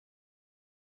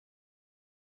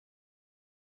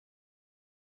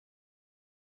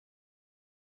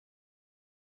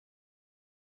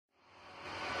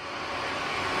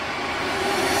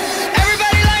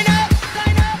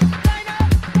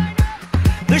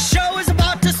show is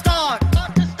about to start.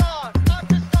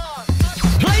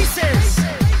 Places.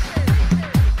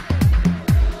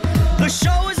 The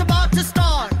show is about to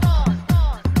start.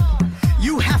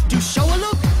 You have to show a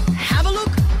look, have a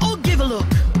look, or give a look.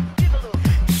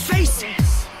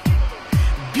 Faces.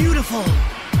 Beautiful.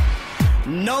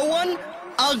 No one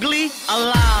ugly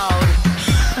allowed.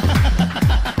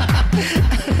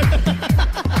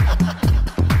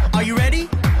 Are you ready?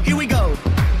 Here we go.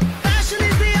 Fashion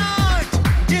is the art.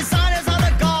 Designers are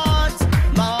the gods.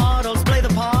 Models play the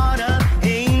part of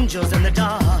angels in the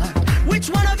dark. Which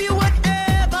one of you would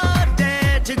ever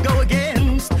dare to go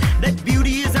against that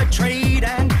beauty is a trade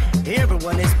and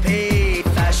everyone is paid?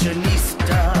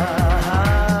 Fashionista.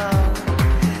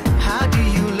 How do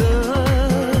you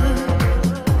look?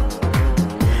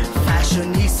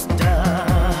 Fashionista.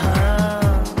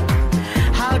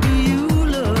 How do you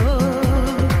look?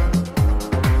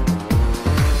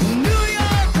 New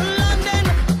York, London,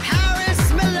 Paris,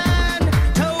 Milan,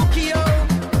 Tokyo.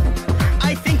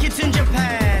 I think it's in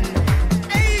Japan.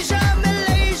 Asia,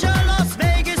 Malaysia, Las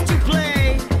Vegas to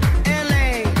play.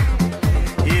 LA,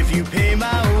 if you pay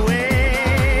my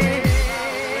way.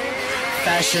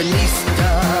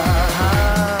 Fashionista.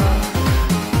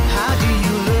 How do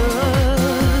you look?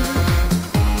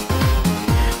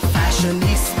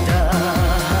 Fashionista.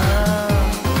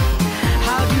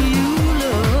 How do you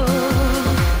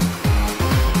look?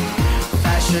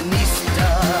 Fashionista.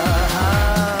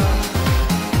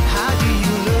 How do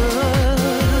you look?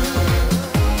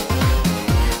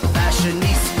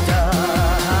 Fashionista.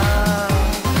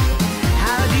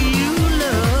 How do you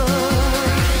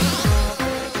look?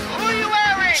 Who are you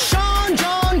wearing? Sean,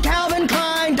 John, Calvin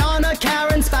Klein, Donna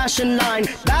Karen's fashion line.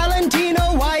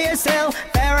 Valentino, YSL,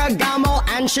 Ferragamo,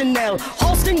 and Chanel.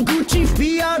 Halston, Gucci,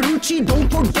 Fiorucci, don't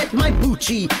forget my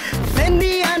Gucci.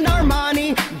 Fendi and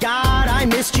Armani, God, I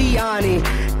miss Gianni.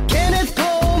 Kenneth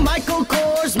Cole, Michael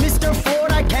Kors, Mr.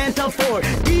 Ford, I can't afford.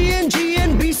 D&G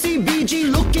and BCBG,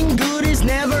 looking good is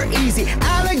never easy.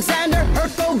 Alexander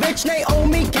Herkovich,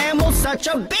 Naomi Campbell, such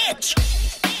a bitch.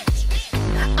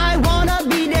 I wanna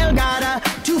be Delgada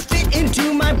to fit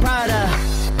into my Prada.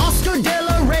 Oscar de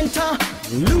la Renta,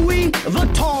 Louis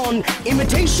Vuitton,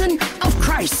 imitation of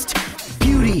Christ.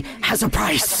 Beauty has a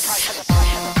price.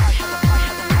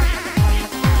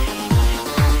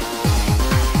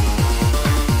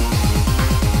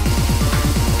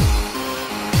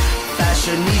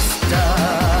 Fashionista.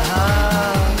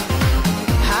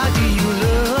 How do you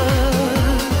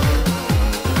look?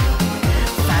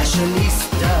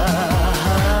 Fashionista.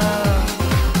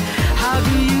 How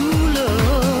do you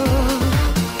look?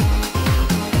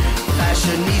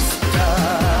 Fashionista.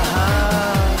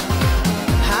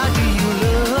 How do you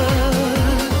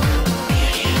look?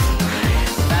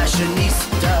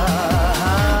 Fashionista.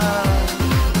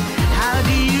 How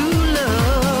do you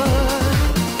look?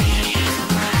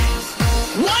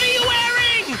 What are you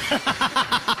wearing?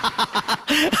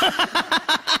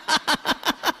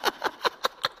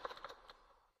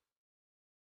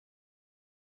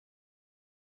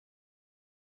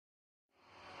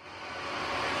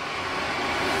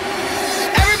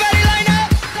 Everybody line up!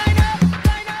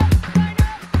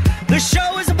 The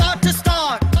show is about to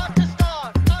start.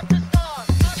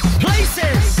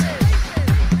 Places.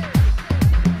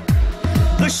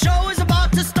 The show is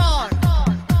about to start.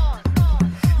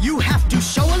 You have to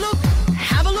show a look,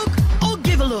 have a look, or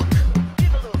give a look.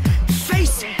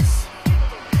 Faces.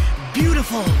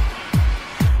 Beautiful.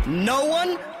 No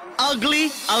one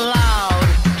ugly allowed.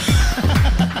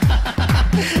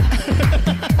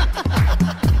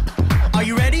 Are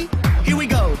you ready? Here we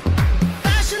go.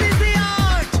 Fashion is the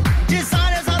art.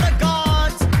 Designers are the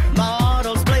gods.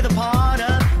 Models play the part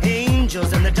of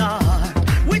angels in the dark.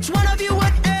 Which one of you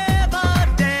would ever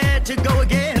dare to go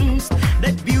against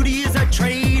that beauty is a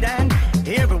trade and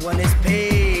everyone is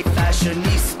paid?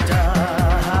 Fashionista.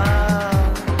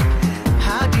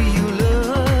 How do you look?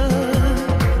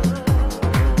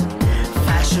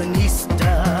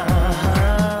 Fashionista.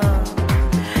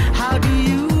 How do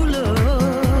you look?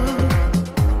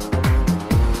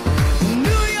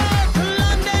 New York,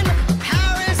 London,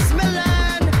 Paris,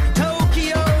 Milan,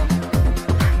 Tokyo.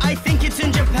 I think it's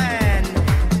in Japan.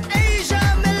 Asia,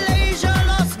 Malaysia,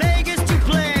 Las Vegas to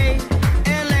play.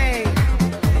 LA,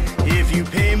 if you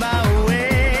pay my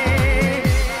way.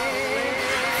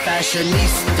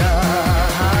 Fashionista.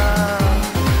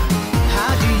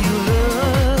 How do you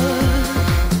look?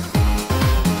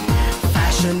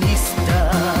 Fashionista.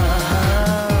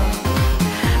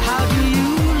 How do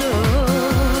you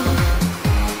look?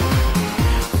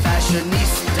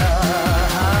 Fashionista.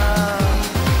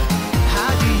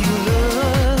 How do you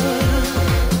look?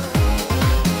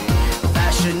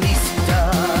 Fashion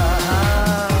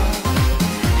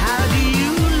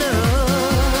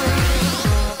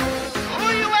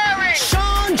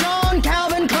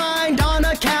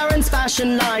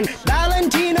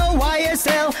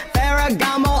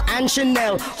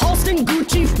Chanel, Halston,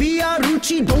 Gucci,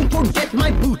 Fiorucci, don't forget my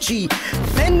Pucci,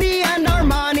 Fendi and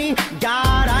Armani,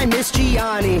 God, I miss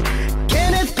Gianni,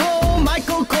 Kenneth Cole,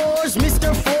 Michael Kors,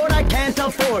 Mr. Ford, I can't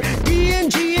afford,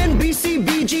 D&G and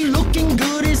BCBG, looking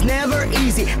good is never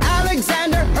easy,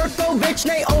 Alexander Herkovich,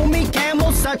 Naomi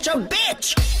Campbell, such a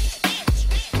bitch.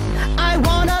 I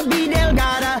wanna be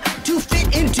Delgada to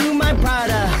fit into my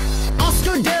Prada.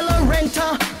 Oscar de la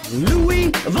Renta,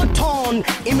 Louis Vuitton,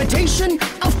 imitation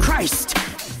of Christ.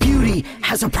 Beauty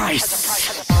has a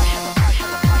price.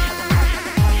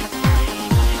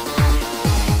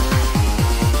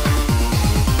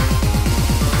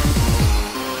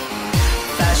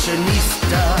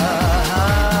 Fashionista,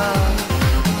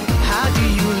 how do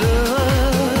you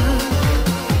look?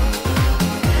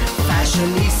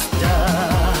 Fashionista,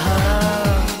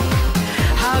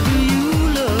 how do you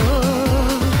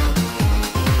look?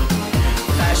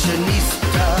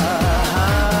 Fashionista,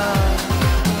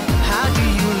 how do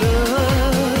you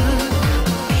look?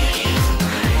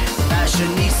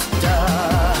 Fashionista,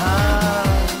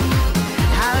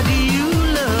 how do you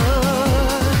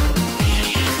look?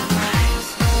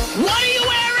 What are you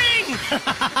wearing?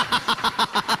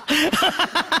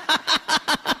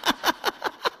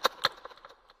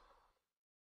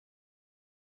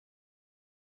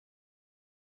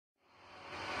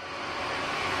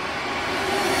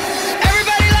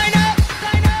 Everybody line up!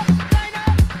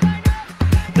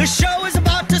 The show is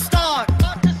about to start.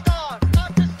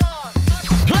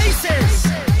 Places.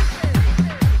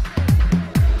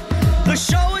 The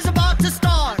show is about to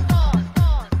start.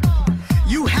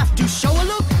 You have to show a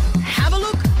look, have a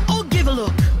look, or give a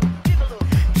look.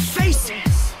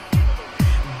 Faces.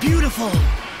 Beautiful.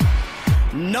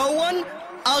 No one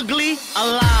ugly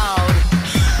allowed.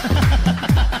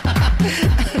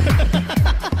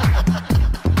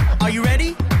 Are you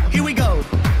ready? Here we go.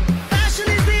 Fashion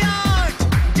is the art.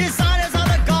 Designers are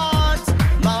the gods.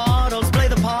 Models play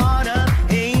the part of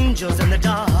angels in the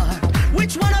dark.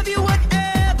 Which one of you would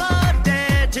ever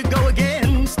dare to go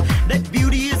against that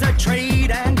beauty is a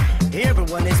trade and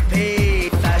everyone is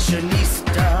paid?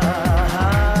 Fashionista,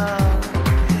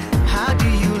 how do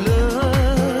you look?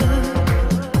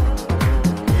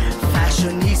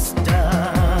 Fashionista,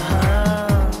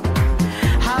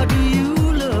 how do you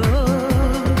look?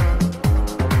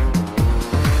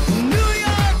 New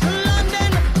York,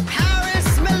 London, Paris,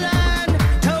 Milan,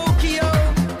 Tokyo,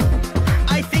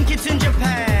 I think it's in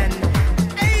Japan.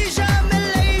 Asia,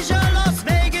 Malaysia, Las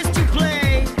Vegas to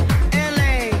play.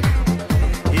 LA,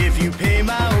 if you pay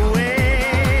my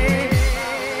way.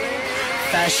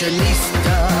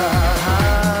 Fashionista,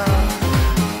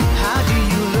 how do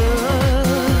you look?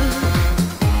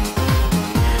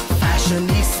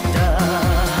 Fashionista,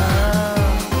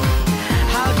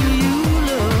 how do you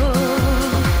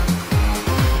look?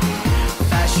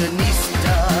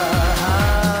 Fashionista,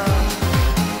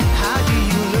 how do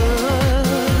you look?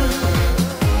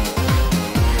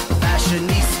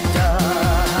 Fashionista,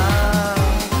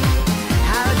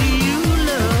 how do you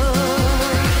look?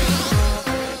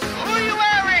 Who are you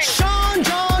wearing? Sean,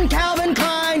 John, Calvin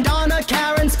Klein, Donna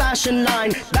Karen's fashion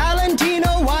line,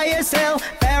 Valentino, YSL,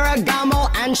 Ferragamo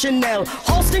and Chanel,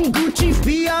 Halston, Gucci,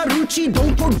 Fiorucci,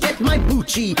 don't forget my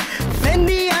Pucci,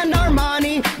 Fendi and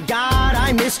Armani, God,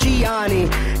 I miss Gianni,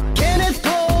 Kenneth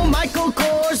Cole, Michael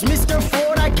Kors, Mr.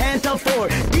 Ford, I can't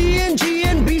afford, D&G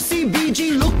and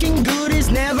BCBG, looking good is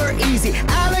never easy,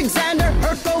 Alexander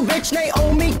Herkovich,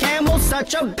 Naomi Campbell,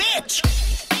 such a bitch.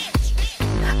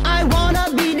 I wanna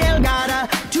be Delgada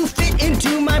to fit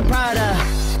into my Prada.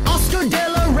 Oscar de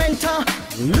la Renta,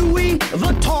 Louis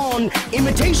Vuitton,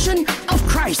 imitation of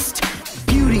Christ.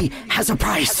 Beauty has a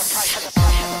price.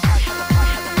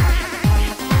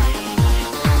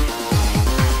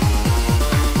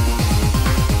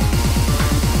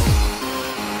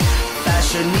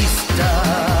 Fashionista,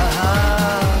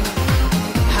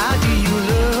 how do you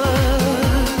look?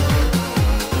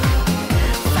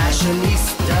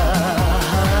 Fashionista,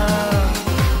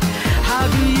 how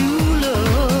do you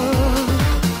look?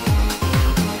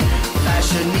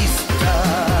 Fashionista,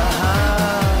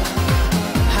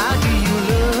 how do you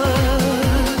look?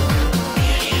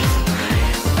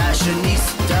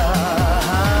 Fashionista,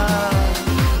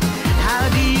 how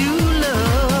do you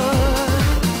look?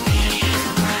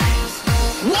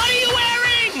 What are you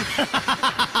wearing?